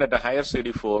treatment at a higher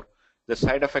CD4, the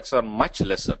side effects are much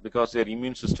lesser because their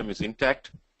immune system is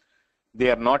intact. They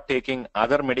are not taking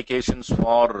other medications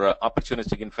for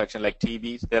opportunistic infection like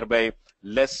TB, thereby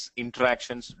less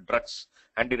interactions, drugs,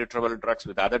 antiretroviral drugs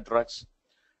with other drugs.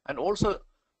 And also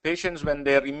patients, when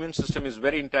their immune system is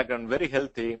very intact and very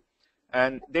healthy,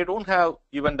 and they don't have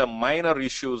even the minor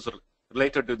issues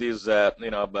related to these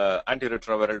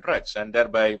antiretroviral drugs, and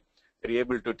thereby they're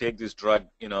able to take this drug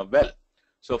well.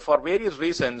 So for various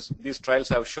reasons, these trials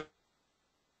have shown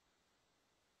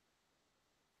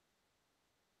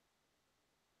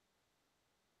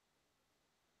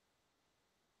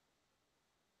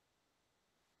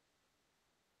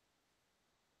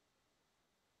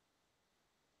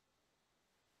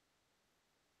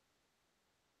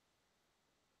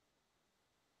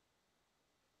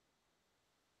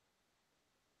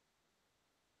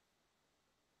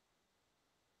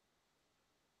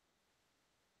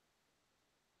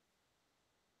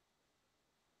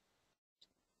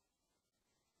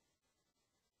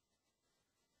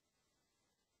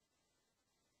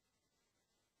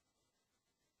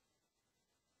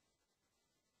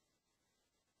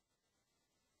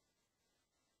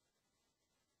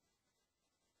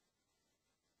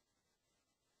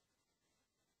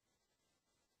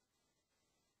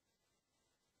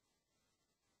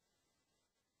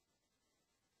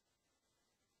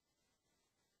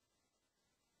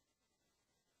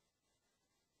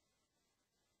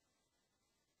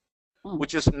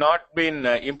which has not been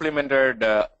implemented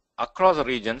across the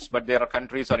regions, but there are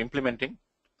countries are implementing.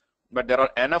 But there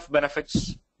are enough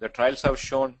benefits. The trials have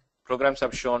shown, programs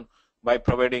have shown, by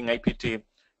providing IPT,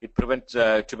 it prevents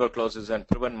tuberculosis and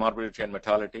prevent morbidity and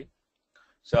mortality.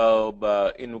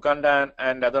 So in Uganda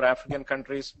and other African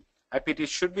countries, IPT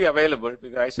should be available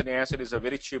because isoniazid acid is a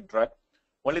very cheap drug.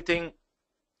 Only thing,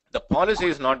 the policy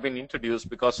has not been introduced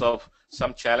because of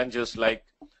some challenges like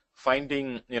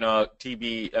finding,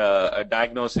 TB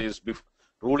diagnosis,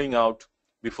 ruling out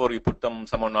before you put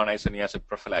someone on isoniazid acid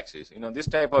prophylaxis. This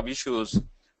type of issues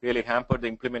really hampered the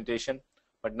implementation,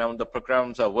 but now the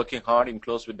programs are working hard in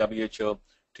close with WHO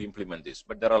to implement this.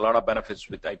 But there are a lot of benefits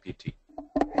with IPT.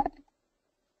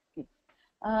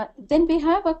 Then we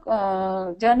have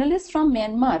a journalist from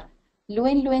Myanmar,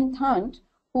 Luen Thant,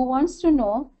 who wants to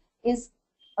know, is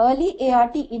early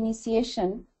ART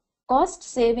initiation cost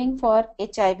saving for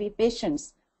HIV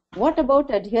patients? What about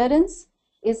adherence?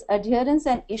 Is adherence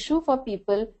an issue for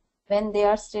people when they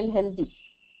are still healthy?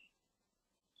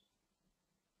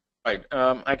 Right.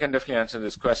 I can definitely answer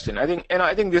this question. I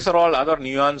think these are all other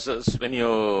nuances when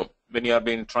you have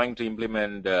been trying to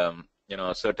implement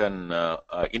certain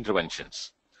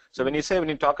interventions. So when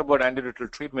you talk about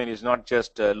antiretroviral treatment, it's not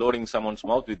just loading someone's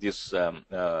mouth with these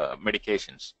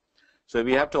medications. So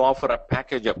we have to offer a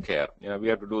package of care. We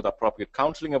have to do the appropriate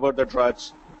counseling about the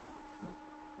drugs,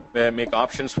 make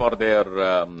options for their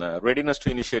readiness to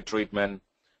initiate treatment,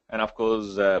 and of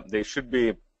course they should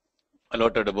be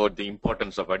alerted about the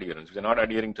importance of adherence. If they're not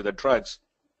adhering to the drugs,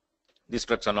 these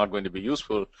drugs are not going to be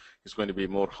useful. It's going to be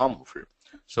more harmful.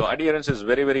 So adherence is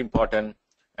very, very important.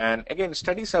 And again,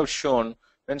 studies have shown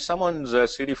when someone's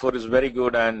CD4 is very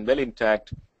good and well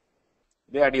intact,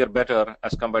 they adhere better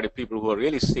as compared to people who are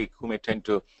really sick, who may tend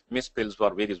to miss pills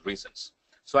for various reasons.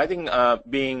 So I think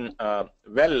being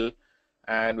well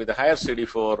and with a higher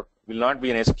CD4 will not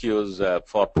be an excuse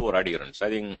for poor adherence. I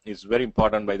think it's very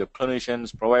important by the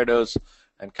clinicians, providers,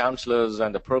 and counselors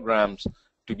and the programs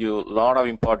to give a lot of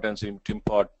importance to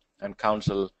impart and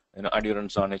counsel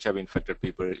adherence on HIV-infected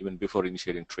people even before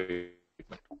initiating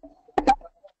treatment.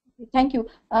 Thank you.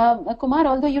 Kumar,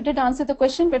 although you did answer the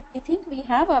question, but I think we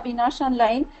have Avinash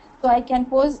online, so I can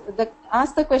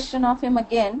ask the question of him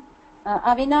again.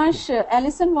 Avinash,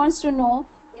 Alison wants to know,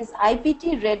 is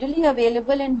IPT readily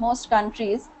available in most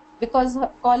countries? Because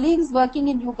colleagues working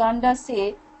in Uganda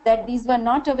say that these were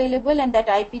not available and that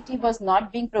IPT was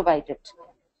not being provided.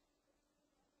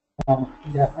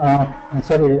 I'm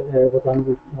sorry, I was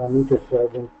unmuted,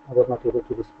 so I was not able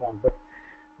to respond.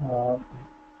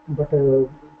 But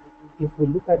if we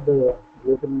look at the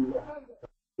global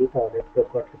data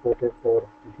that got reported for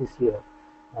this year,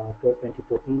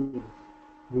 2014,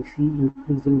 we see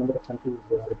increasing number of countries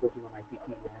reporting on IPT,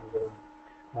 and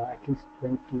at least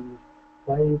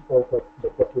 25 out of the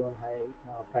 41 high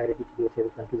priority TB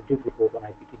HIV countries did report on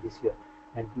IPT this year,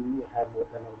 and we have more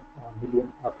than a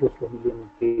million, close to a million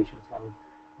patients on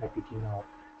IPT now.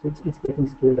 So it's getting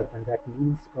scaled up, and that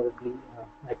means probably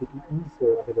IPT is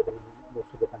available in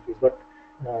most of the countries. But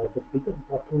the bigger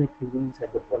bottleneck remains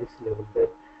at the policy level, that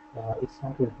it's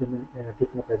not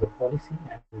taken up as a policy,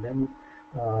 and then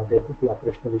there could be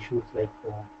operational issues like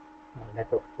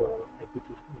lack of IPT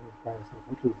in some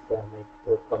countries, like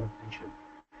the comment mentioned.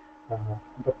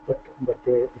 But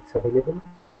it's available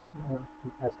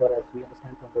as far as we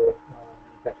understand from the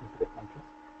infection to the countries,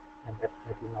 and that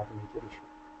is not a major issue.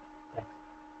 Thanks.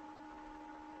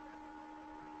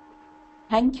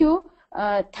 Thank you.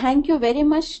 Thank you very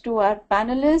much to our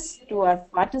panelists, to our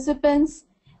participants,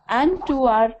 and to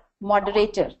our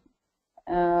moderator.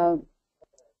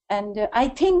 And I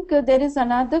think there is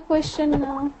another question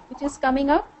which is coming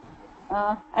up.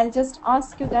 I'll just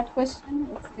ask you that question.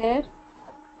 It's there.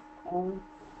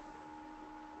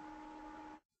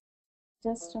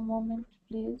 Just a moment,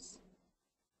 please.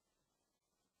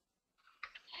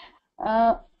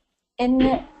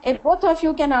 If both of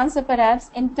you can answer, perhaps,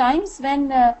 in times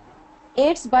when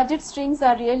AIDS budget strings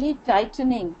are really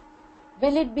tightening,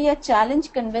 will it be a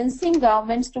challenge convincing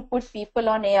governments to put people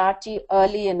on ART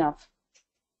early enough?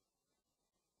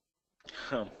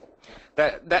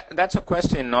 That's a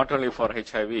question not only for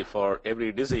HIV, for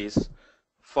every disease.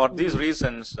 For these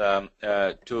reasons,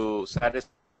 to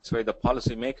satisfy the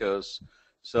policymakers,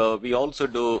 so we also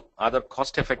do other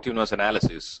cost-effectiveness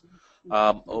analysis.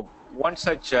 One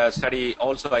such study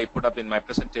also I put up in my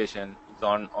presentation is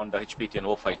on the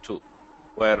HPTN 052,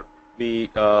 where we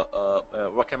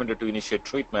recommended to initiate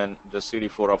treatment, the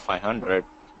CD4 of 500,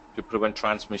 to prevent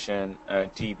transmission,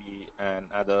 TB,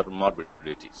 and other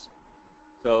morbidities.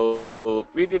 So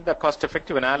we did the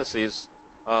cost-effective analysis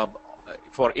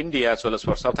for India as well as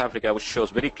for South Africa, which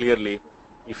shows very clearly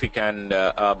if we can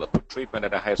put treatment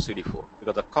at a higher CD4,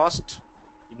 because the cost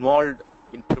involved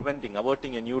in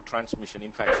averting a new transmission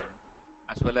infection,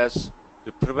 as well as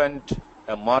to prevent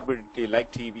a morbidity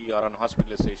like TB or on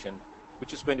hospitalization,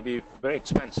 which is going to be very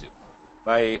expensive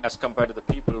as compared to the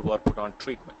people who are put on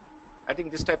treatment. I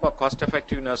think this type of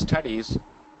cost-effectiveness studies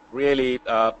really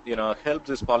help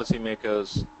these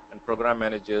policymakers and program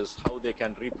managers how they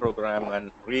can reprogram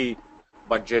and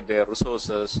re-budget their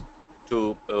resources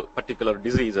to particular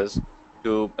diseases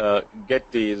to get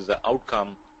these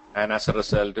outcome, and as a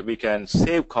result we can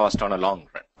save cost on a long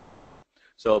run.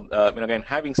 So again,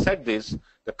 having said this,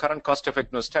 the current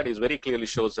cost-effectiveness studies very clearly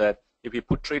shows that if you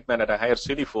put treatment at a higher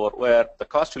CD4, where the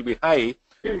cost will be high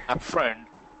upfront,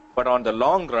 but on the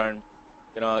long run,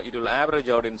 it will average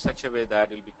out in such a way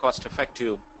that it will be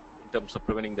cost-effective in terms of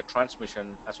preventing the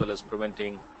transmission, as well as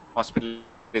preventing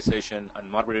hospitalization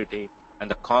and morbidity, and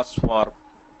the cost for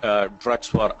drugs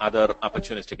for other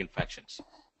opportunistic infections.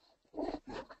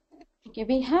 Okay,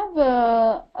 we have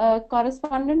a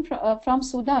correspondent from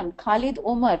Sudan, Khalid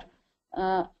Omar,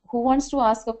 who wants to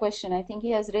ask a question. I think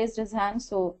he has raised his hand,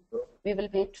 so we will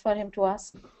wait for him to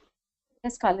ask.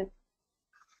 Yes, Khalid.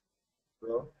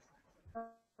 Hello.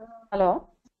 Hello.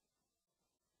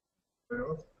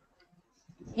 Hello.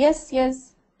 Yes,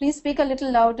 yes. Please speak a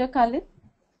little louder, Khalid.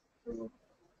 Hello.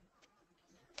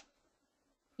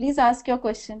 Please ask your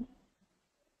question.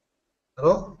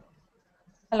 Hello.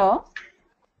 Hello.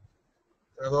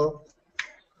 Hello.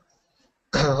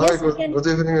 Yes, Hi, good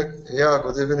evening. Yeah,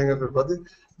 good evening, everybody.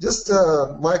 Just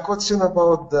my question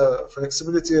about the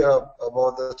flexibility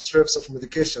about the trips of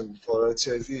medication for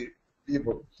HIV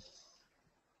people.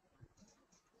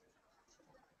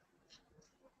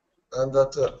 And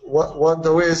that what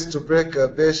the ways to break a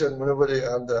patient monopoly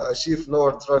and achieve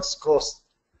lower drugs cost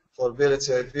for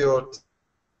HIV or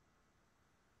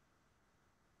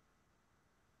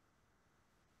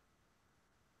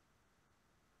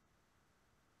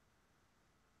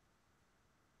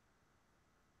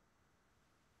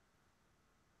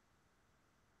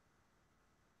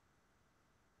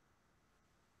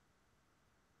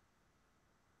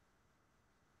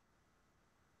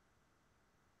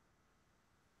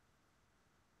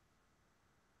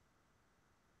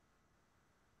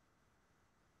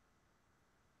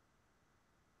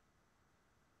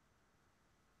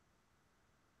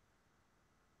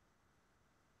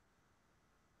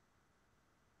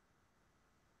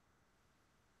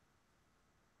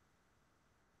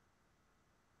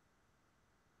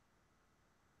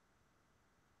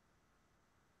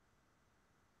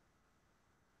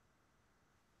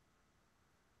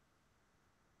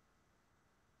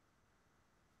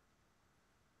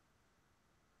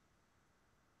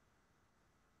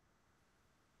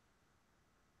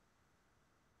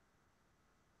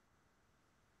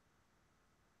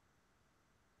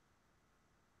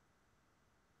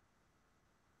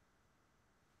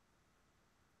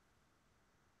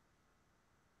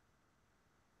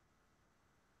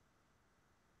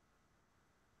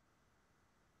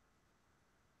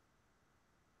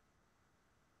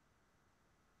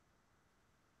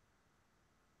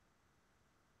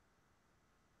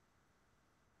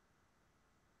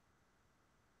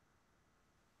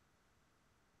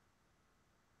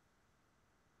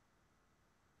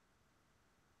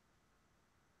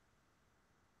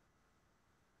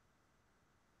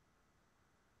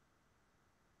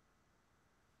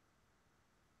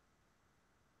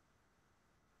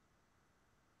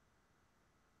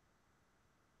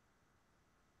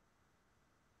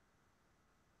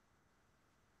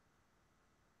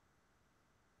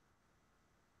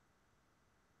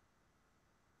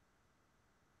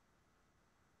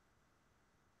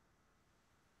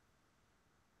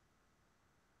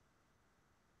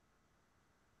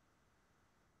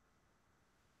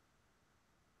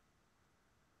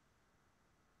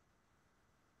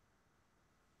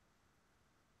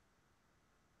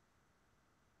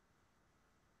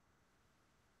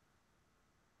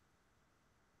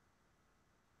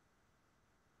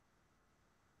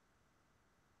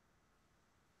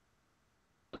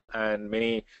and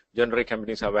many generic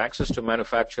companies have access to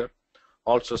manufacture.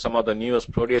 Also, some of the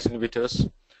newest protease inhibitors.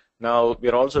 Now, we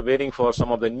are also waiting for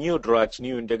some of the new drugs,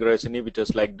 new integrase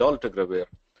inhibitors like dolutegravir,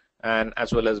 and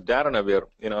as well as darunavir,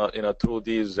 through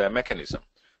these mechanisms.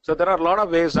 So there are a lot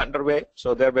of ways underway.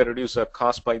 So there will reduce the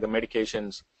cost by the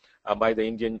medications by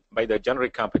the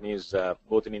generic companies,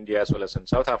 both in India as well as in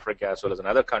South Africa as well as in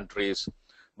other countries,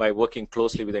 by working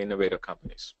closely with the innovator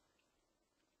companies.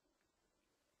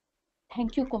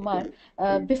 Thank you, Kumar.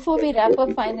 Before we wrap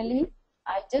up finally,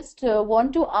 I just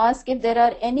want to ask if there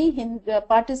are any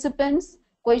participants,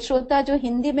 कोई श्रोता जो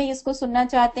हिंदी में इसको सुनना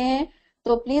चाहते हैं,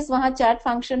 तो please वहां चैट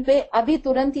फंक्शन पे अभी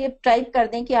तुरंत ये टाइप कर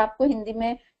दें कि आपको हिंदी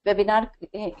में वेबिनार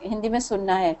हिंदी में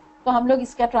सुनना है, तो हम लोग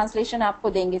इसका ट्रांसलेशन आपको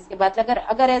देंगे इसके बाद.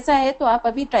 अगर ऐसा है तो आप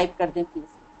अभी टाइप कर दें please.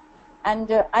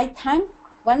 And I thank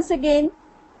once again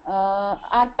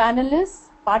our panelists,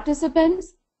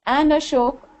 participants, and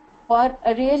Ashok for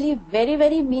a really very,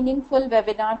 very meaningful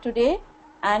webinar today.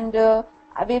 And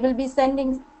we will be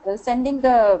sending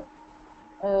the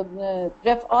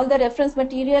all the reference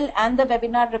material and the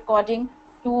webinar recording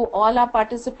to all our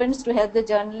participants to help the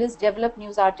journalists develop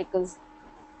news articles.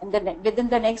 And within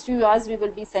the next few hours, we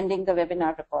will be sending the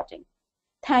webinar recording.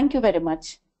 Thank you very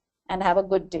much, and have a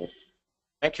good day.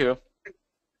 Thank you.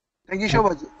 Thank you so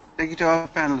much. Thank you to our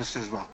panelists as well.